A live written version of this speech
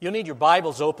You'll need your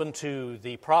Bibles open to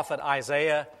the prophet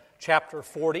Isaiah chapter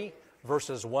 40,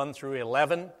 verses 1 through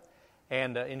 11.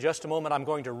 And in just a moment, I'm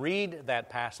going to read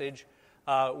that passage.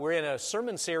 We're in a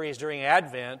sermon series during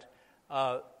Advent,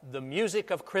 The Music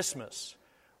of Christmas.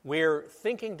 We're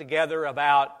thinking together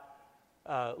about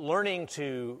learning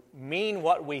to mean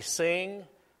what we sing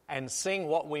and sing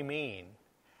what we mean,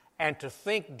 and to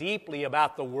think deeply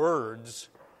about the words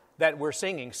that we're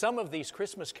singing. Some of these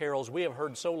Christmas carols we have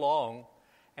heard so long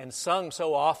and sung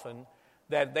so often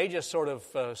that they just sort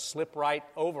of slip right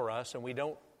over us, and we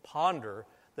don't ponder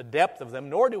the depth of them,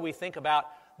 nor do we think about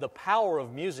the power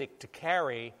of music to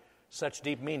carry such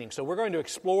deep meaning. So we're going to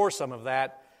explore some of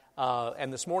that,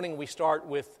 and this morning we start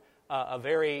with a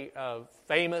very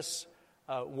famous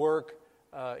work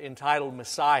entitled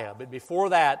Messiah. But before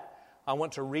that, I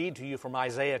want to read to you from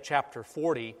Isaiah chapter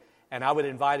 40, and I would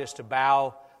invite us to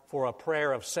bow for a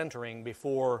prayer of centering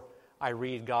before I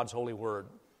read God's holy word.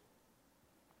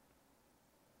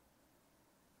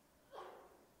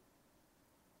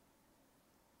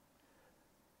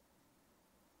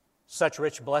 Such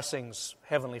rich blessings,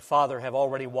 Heavenly Father, have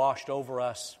already washed over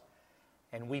us,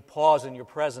 and we pause in your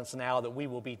presence now that we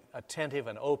will be attentive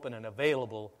and open and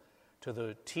available to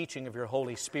the teaching of your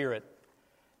Holy Spirit.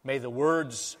 May the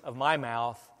words of my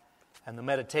mouth and the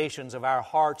meditations of our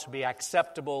hearts be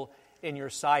acceptable in your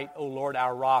sight, O Lord,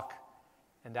 our rock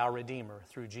and our Redeemer,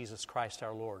 through Jesus Christ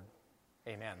our Lord.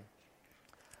 Amen.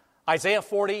 Isaiah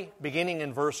 40, beginning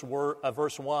in verse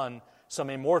 1, some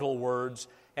immortal words.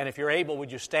 And if you're able,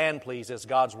 would you stand, please, as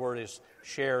God's word is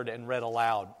shared and read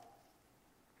aloud.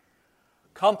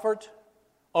 Comfort,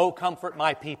 O comfort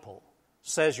my people,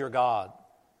 says your God.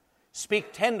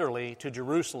 Speak tenderly to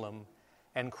Jerusalem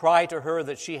and cry to her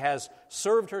that she has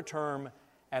served her term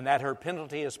and that her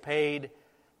penalty is paid,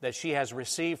 that she has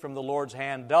received from the Lord's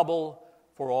hand double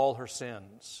for all her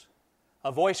sins.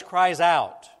 A voice cries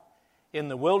out, in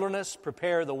the wilderness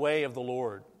prepare the way of the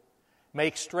Lord.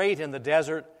 Make straight in the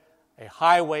desert a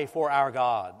highway for our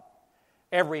God.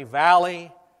 Every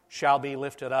valley shall be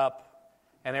lifted up,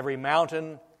 and every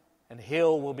mountain and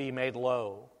hill will be made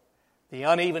low. The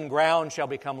uneven ground shall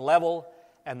become level,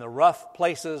 and the rough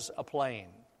places a plain.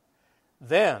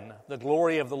 Then the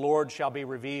glory of the Lord shall be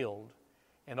revealed,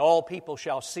 and all people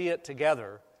shall see it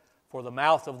together, for the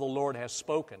mouth of the Lord has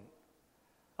spoken.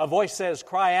 A voice says,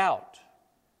 cry out.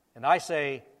 And I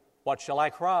say, what shall I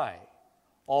cry?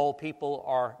 All people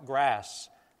are grass.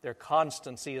 Their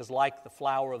constancy is like the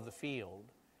flower of the field.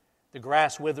 The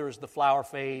grass withers, the flower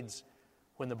fades,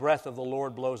 when the breath of the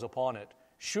Lord blows upon it.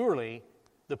 Surely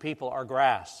the people are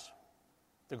grass.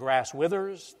 The grass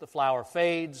withers, the flower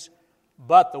fades,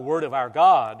 but the word of our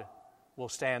God will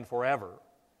stand forever.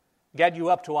 Get you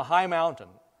up to a high mountain,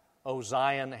 O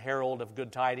Zion, herald of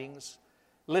good tidings.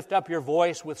 Lift up your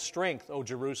voice with strength, O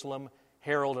Jerusalem,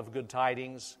 herald of good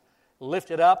tidings.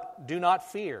 Lift it up, do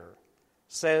not fear.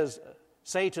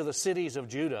 Say to the cities of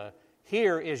Judah,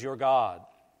 here is your God.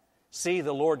 See,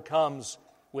 the Lord comes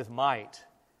with might,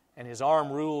 and his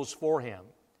arm rules for him.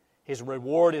 His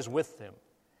reward is with him,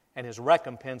 and his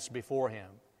recompense before him.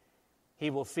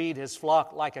 He will feed his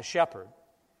flock like a shepherd.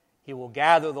 He will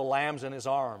gather the lambs in his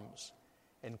arms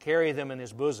and carry them in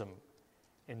his bosom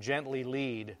and gently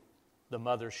lead the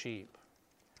mother sheep.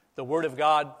 The word of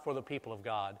God for the people of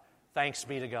God. Thanks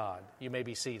be to God. You may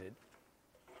be seated.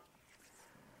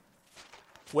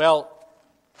 Well,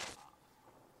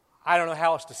 I don't know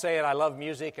how else to say it. I love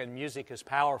music, and music is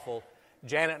powerful.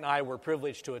 Janet and I were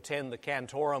privileged to attend the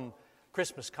Cantorum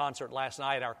Christmas concert last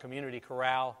night at our community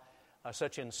chorale.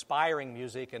 Such inspiring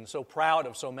music, and so proud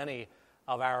of so many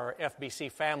of our FBC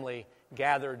family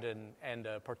gathered and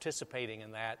participating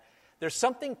in that. There's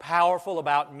something powerful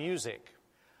about music.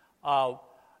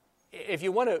 If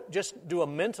you want to just do a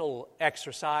mental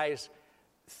exercise,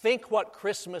 think what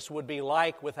Christmas would be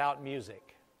like without music.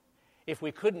 If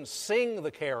we couldn't sing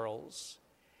the carols,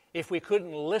 if we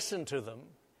couldn't listen to them,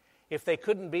 if they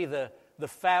couldn't be the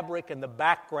fabric and the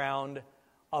background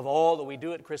of all that we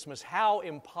do at Christmas, how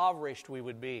impoverished we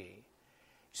would be.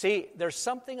 See, there's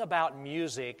something about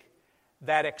music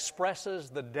that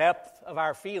expresses the depth of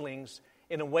our feelings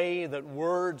in a way that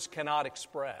words cannot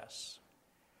express.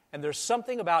 And there's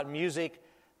something about music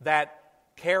that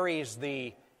carries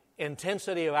the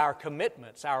intensity of our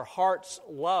commitments, our heart's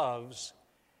loves,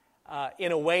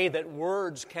 in a way that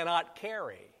words cannot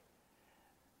carry.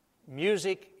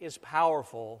 Music is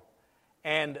powerful,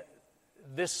 and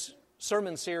this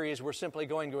sermon series we're simply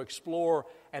going to explore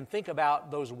and think about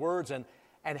those words and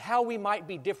how we might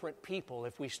be different people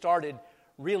if we started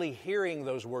really hearing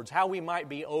those words, how we might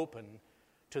be open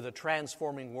to the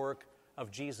transforming work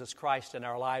of Jesus Christ in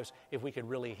our lives if we could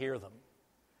really hear them.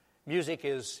 Music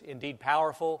is indeed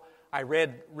powerful. I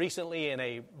read recently in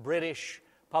a British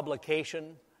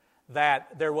publication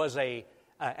that there was an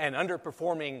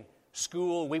underperforming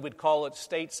school, we would call it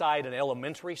stateside an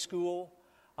elementary school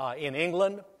in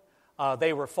England.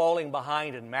 They were falling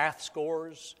behind in math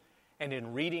scores and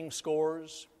in reading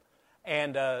scores.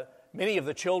 And many of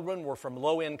the children were from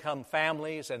low-income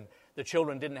families, and the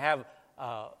children didn't have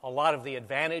a lot of the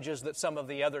advantages that some of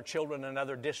the other children in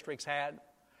other districts had.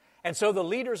 And so the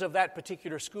leaders of that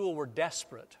particular school were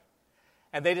desperate.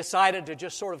 And they decided to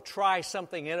just sort of try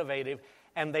something innovative,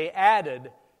 and they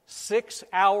added 6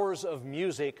 hours of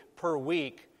music per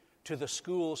week to the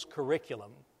school's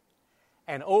curriculum.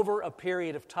 And over a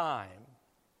period of time,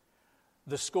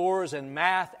 the scores in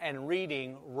math and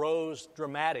reading rose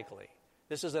dramatically.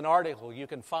 This is an article you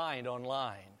can find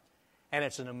online, and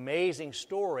it's an amazing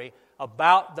story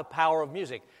about the power of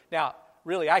music. Now,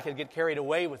 really, I could get carried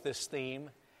away with this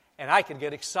theme, and I could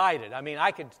get excited. I mean,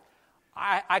 I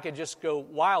could just go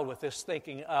wild with this,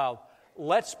 thinking,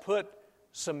 let's put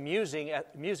some music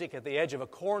at the edge of a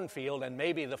cornfield, and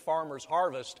maybe the farmer's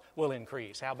harvest will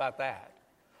increase. How about that?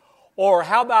 Or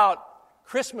how about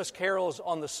Christmas carols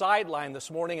on the sideline this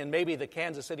morning, and maybe the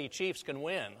Kansas City Chiefs can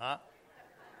win, huh?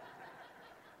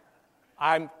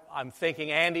 I'm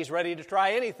thinking Andy's ready to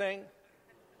try anything.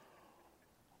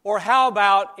 Or how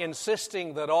about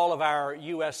insisting that all of our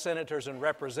U.S. senators and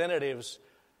representatives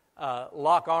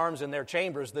lock arms in their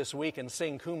chambers this week and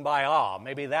sing Kumbaya?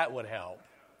 Maybe that would help.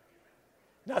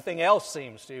 Nothing else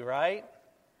seems to, right?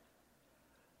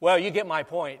 Well, you get my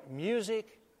point. Music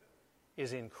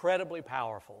is incredibly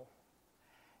powerful.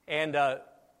 And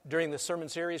during the sermon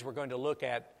series, we're going to look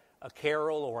at a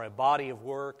carol or a body of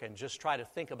work and just try to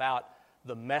think about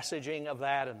the messaging of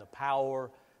that and the power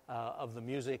of the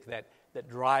music that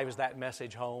drives that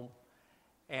message home.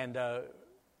 And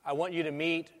I want you to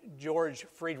meet George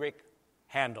Friedrich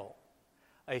Handel.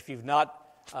 If you've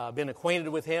not been acquainted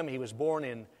with him, he was born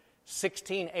in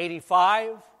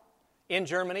 1685 in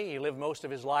Germany. He lived most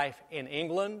of his life in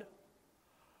England.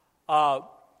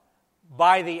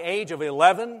 By the age of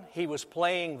 11, he was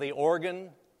playing the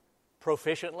organ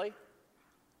proficiently.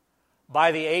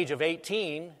 By the age of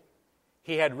 18,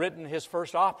 he had written his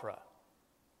first opera.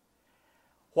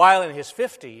 While in his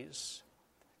 50s,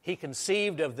 he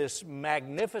conceived of this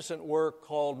magnificent work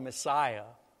called Messiah,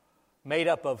 made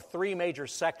up of 3 major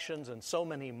sections and so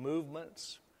many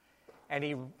movements. And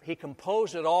he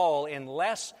composed it all in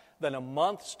less than a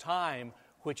month's time,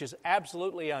 which is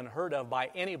absolutely unheard of by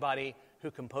anybody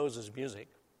who composes music.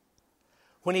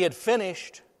 When he had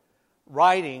finished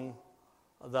writing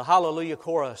the Hallelujah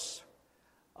Chorus,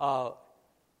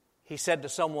 he said to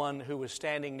someone who was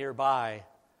standing nearby,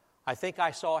 "I think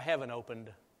I saw heaven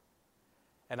opened,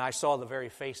 and I saw the very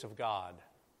face of God."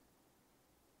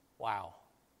 Wow.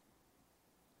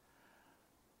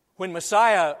 When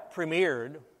Messiah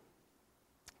premiered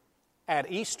at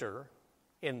Easter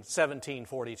in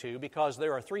 1742, because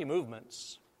there are 3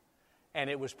 movements, and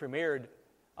it was premiered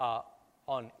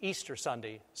on Easter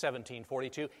Sunday,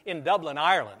 1742, in Dublin,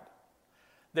 Ireland.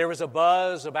 There was a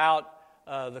buzz about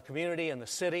the community and the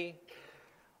city.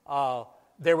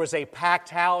 There was a packed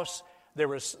house. There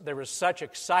was such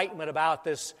excitement about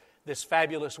this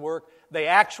fabulous work. They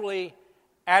actually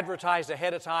advertised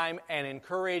ahead of time and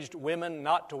encouraged women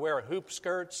not to wear hoop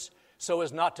skirts so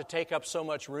as not to take up so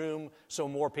much room so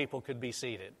more people could be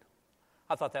seated.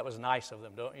 I thought that was nice of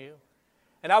them, don't you?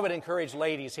 And I would encourage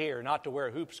ladies here not to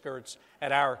wear hoop skirts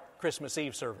at our Christmas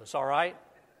Eve service, all right?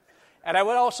 And I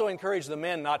would also encourage the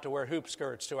men not to wear hoop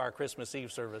skirts to our Christmas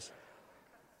Eve service.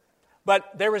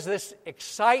 But there was this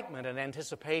excitement and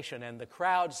anticipation, and the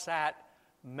crowd sat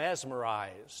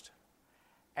mesmerized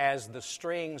as the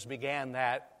strings began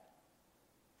that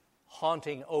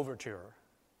haunting overture.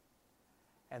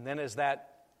 And then as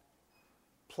that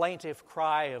plaintive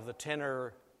cry of the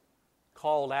tenor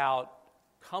called out,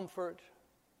 "Comfort,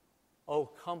 O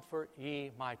comfort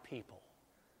ye my people,"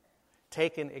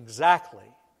 taken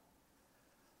exactly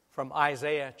from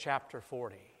Isaiah chapter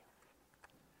 40.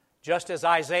 Just as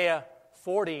Isaiah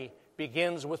 40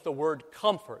 begins with the word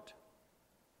comfort,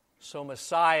 so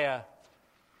Messiah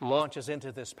launches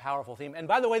into this powerful theme. And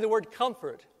by the way, the word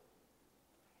comfort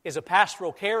is a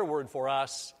pastoral care word for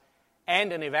us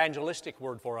and an evangelistic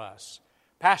word for us.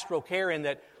 Pastoral care in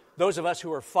that those of us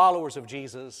who are followers of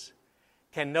Jesus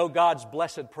can know God's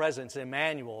blessed presence,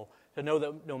 Emmanuel, to know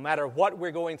that no matter what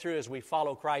we're going through as we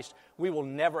follow Christ, we will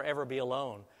never, ever be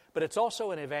alone. But it's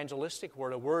also an evangelistic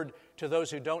word, a word to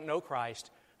those who don't know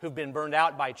Christ, who've been burned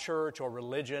out by church or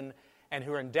religion, and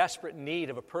who are in desperate need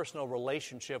of a personal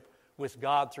relationship with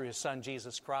God through His Son,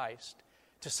 Jesus Christ.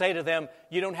 to say to them,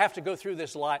 you don't have to go through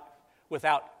this life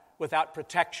without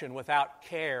protection, without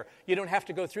care. You don't have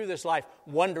to go through this life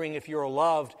wondering if you're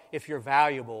loved, if you're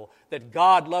valuable, that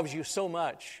God loves you so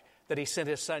much that He sent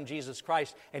His Son, Jesus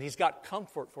Christ, and He's got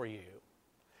comfort for you.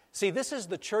 See, this is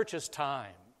the church's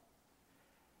time.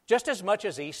 Just as much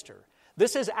as Easter,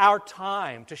 this is our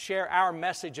time to share our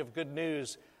message of good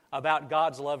news about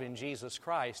God's love in Jesus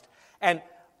Christ. And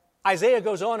Isaiah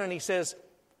goes on and he says,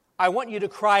 I want you to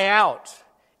cry out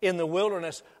in the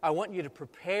wilderness. I want you to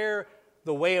prepare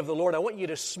the way of the Lord. I want you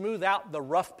to smooth out the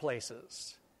rough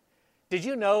places. Did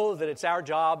you know that it's our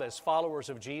job as followers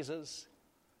of Jesus?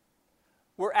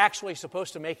 We're actually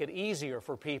supposed to make it easier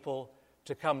for people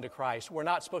to come to Christ. We're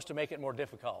not supposed to make it more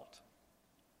difficult.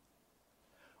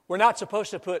 We're not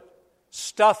supposed to put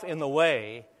stuff in the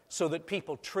way so that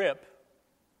people trip.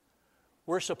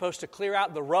 We're supposed to clear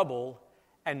out the rubble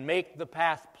and make the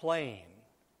path plain.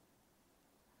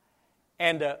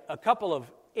 And a couple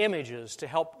of images to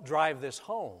help drive this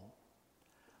home.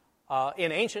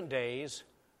 In ancient days,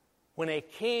 when a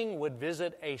king would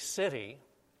visit a city,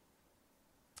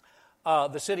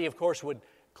 the city, of course, would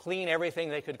clean everything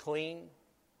they could clean.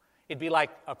 It'd be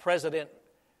like a president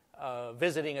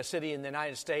visiting a city in the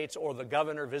United States or the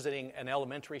governor visiting an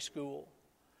elementary school.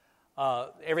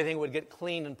 Everything would get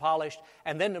cleaned and polished.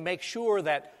 And then to make sure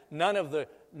that none of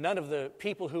the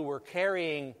people who were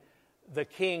carrying the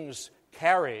king's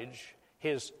carriage,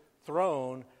 his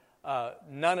throne,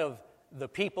 none of the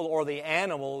people or the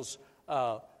animals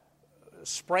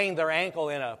sprained their ankle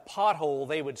in a pothole,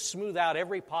 they would smooth out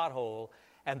every pothole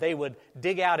and they would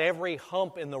dig out every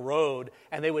hump in the road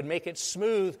and they would make it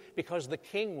smooth because the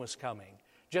king was coming.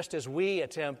 Just as we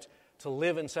attempt to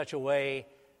live in such a way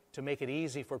to make it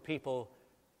easy for people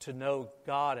to know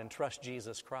God and trust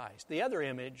Jesus Christ. The other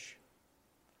image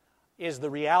is the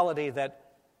reality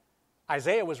that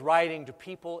Isaiah was writing to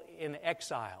people in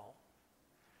exile,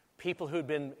 people who'd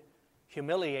been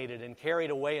humiliated and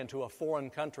carried away into a foreign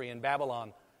country in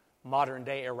Babylon,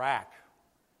 modern-day Iraq.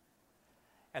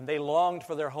 And they longed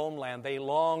for their homeland. They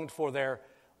longed for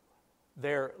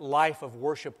their life of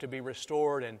worship to be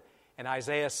restored. And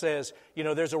Isaiah says, you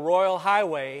know, there's a royal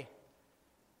highway.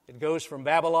 It goes from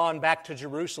Babylon back to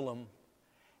Jerusalem.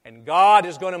 And God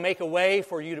is going to make a way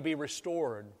for you to be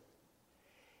restored.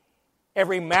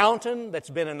 Every mountain that's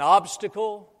been an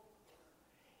obstacle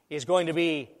is going to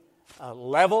be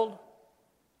leveled.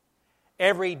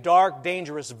 Every dark,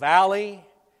 dangerous valley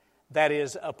that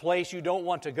is a place you don't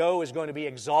want to go is going to be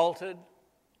exalted.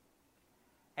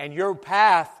 And your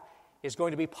path is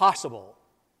going to be possible.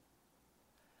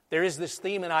 There is this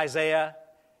theme in Isaiah,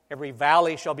 every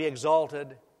valley shall be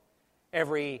exalted,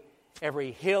 every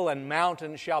hill and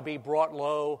mountain shall be brought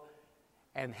low.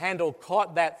 And Handel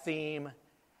caught that theme,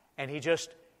 and he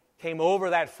just came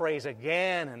over that phrase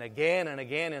again and again and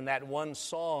again in that one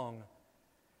song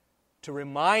to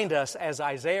remind us, as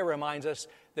Isaiah reminds us,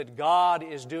 that God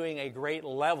is doing a great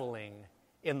leveling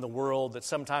in the world that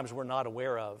sometimes we're not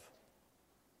aware of.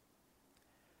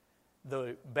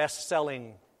 The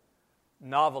best-selling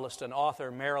novelist and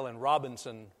author Marilynne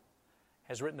Robinson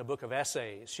has written a book of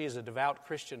essays. She is a devout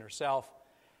Christian herself,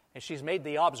 and she's made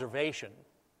the observation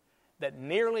that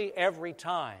nearly every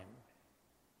time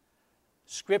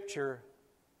Scripture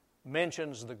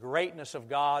mentions the greatness of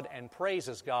God and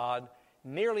praises God,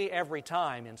 nearly every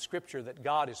time in Scripture that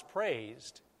God is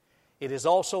praised, it is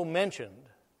also mentioned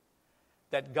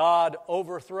that God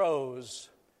overthrows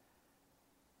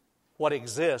what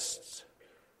exists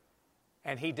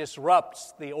and He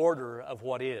disrupts the order of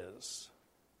what is.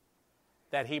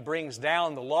 That He brings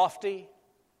down the lofty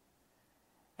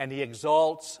and He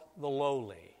exalts the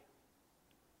lowly.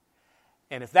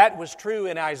 And if that was true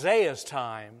in Isaiah's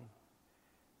time,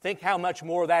 think how much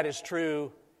more that is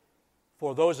true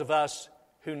for those of us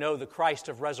who know the Christ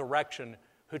of resurrection,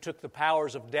 who took the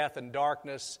powers of death and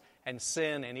darkness and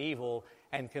sin and evil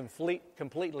and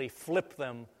completely flipped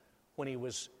them when He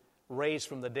was raised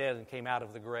from the dead and came out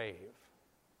of the grave.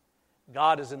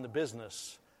 God is in the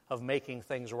business of making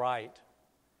things right.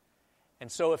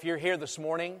 And so if you're here this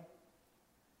morning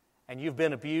and you've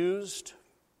been abused,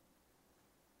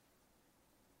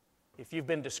 if you've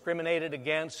been discriminated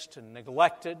against and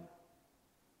neglected,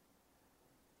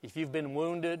 if you've been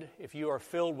wounded, if you are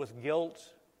filled with guilt,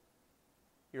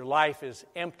 your life is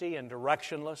empty and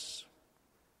directionless,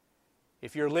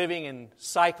 if you're living in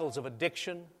cycles of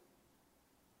addiction,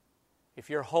 if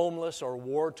you're homeless or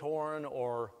war-torn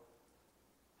or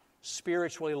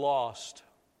spiritually lost,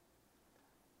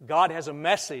 God has a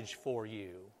message for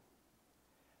you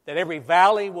that every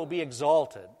valley will be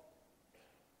exalted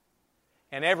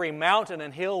and every mountain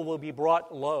and hill will be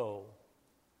brought low.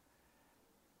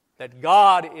 that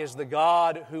God is the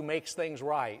God who makes things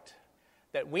right,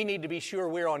 that we need to be sure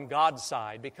we're on God's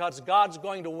side because God's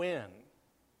going to win.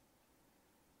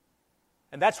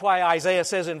 And that's why Isaiah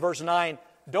says in verse 9,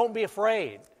 don't be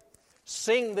afraid.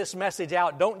 Sing this message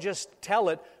out. Don't just tell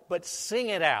it, but sing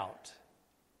it out.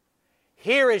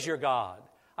 Here is your God.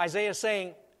 Isaiah is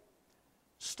saying,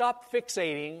 stop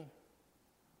fixating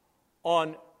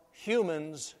on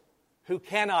humans who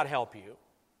cannot help you.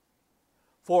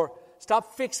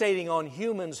 Stop fixating on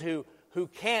humans who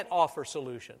can't offer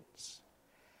solutions.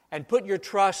 And put your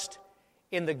trust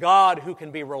in the God who can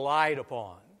be relied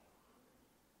upon.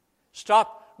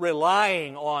 Stop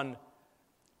relying on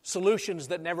solutions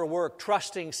that never work,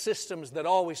 trusting systems that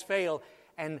always fail,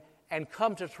 and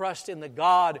come to trust in the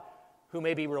God who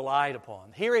may be relied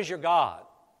upon. Here is your God.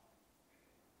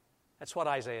 That's what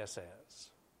Isaiah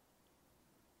says.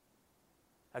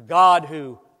 A God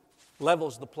who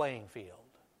levels the playing field.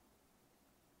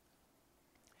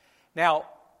 Now,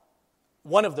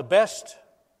 one of the best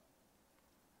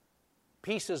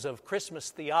pieces of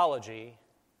Christmas theology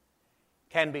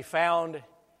can be found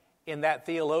in that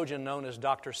theologian known as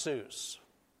Dr. Seuss.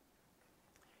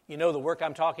 You know the work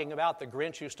I'm talking about, The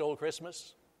Grinch Who Stole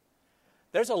Christmas?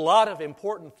 There's a lot of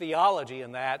important theology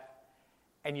in that,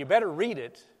 and you better read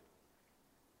it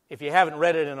if you haven't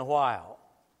read it in a while.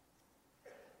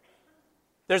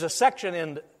 There's a section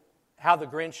in How the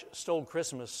Grinch Stole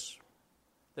Christmas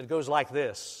that goes like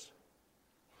this.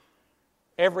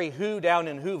 Every Who down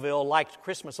in Whoville liked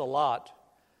Christmas a lot,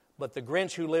 but the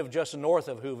Grinch who lived just north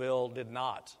of Whoville did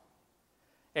not.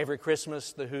 Every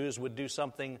Christmas, the Whos would do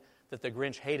something that the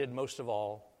Grinch hated most of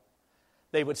all.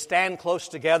 They would stand close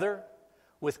together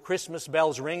with Christmas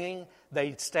bells ringing.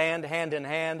 They'd stand hand in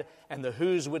hand, and the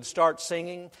Whos would start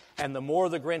singing. And the more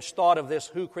the Grinch thought of this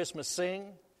Who Christmas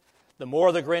sing, the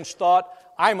more the Grinch thought,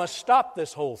 I must stop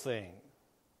this whole thing.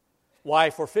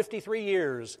 Why, for 53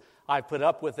 years, I've put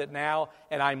up with it now,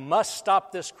 and I must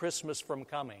stop this Christmas from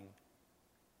coming.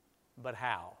 But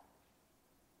how?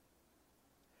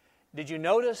 Did you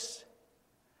notice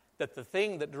that the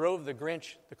thing that drove the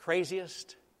Grinch the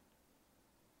craziest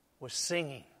was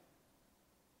singing?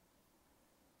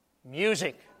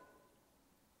 Music.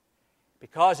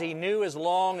 Because he knew as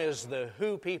long as the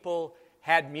Who people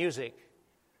had music,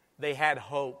 they had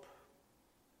hope.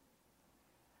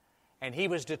 And he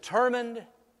was determined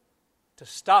to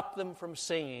stop them from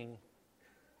singing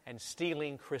and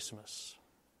stealing Christmas.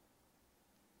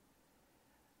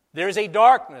 There is a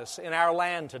darkness in our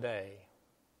land today,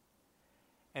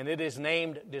 and it is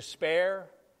named despair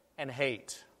and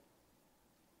hate.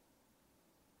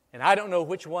 And I don't know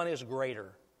which one is greater.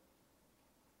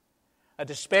 A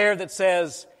despair that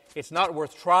says it's not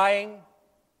worth trying.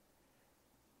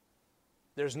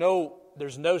 There's no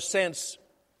sense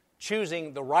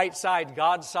choosing the right side,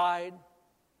 God's side.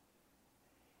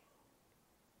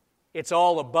 It's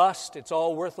all a bust. It's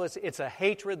all worthless. It's a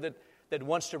hatred that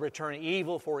wants to return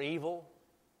evil for evil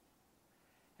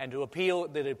and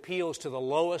that appeals to the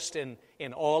lowest in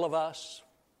all of us.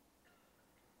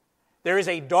 There is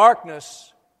a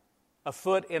darkness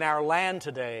afoot in our land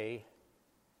today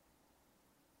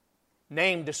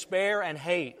named despair and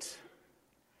hate,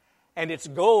 and its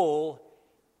goal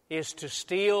is to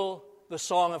steal the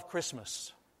song of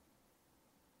Christmas,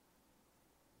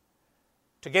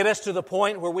 to get us to the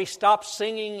point where we stop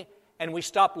singing and we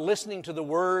stop listening to the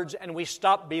words and we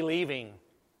stop believing.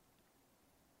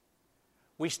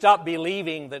 We stop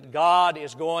believing that God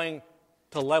is going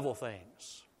to level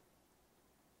things.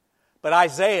 But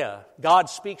God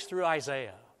speaks through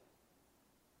Isaiah.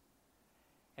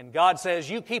 And God says,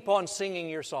 you keep on singing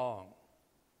your song.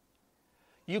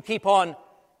 You keep on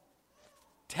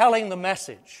telling the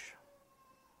message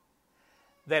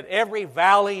that every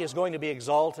valley is going to be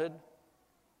exalted,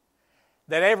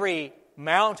 that every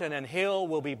mountain and hill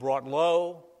will be brought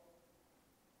low,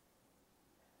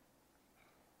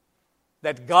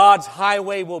 that God's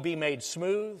highway will be made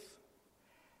smooth,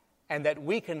 and that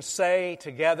we can say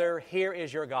together, here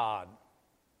is your God.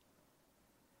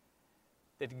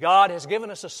 That God has given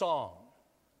us a song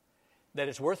that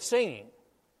is worth singing,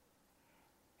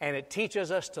 and it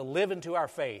teaches us to live into our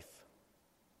faith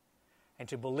and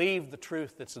to believe the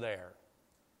truth that's there.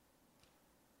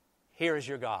 Here is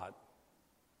your God.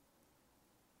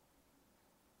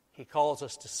 He calls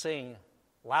us to sing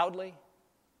loudly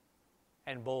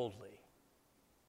and boldly.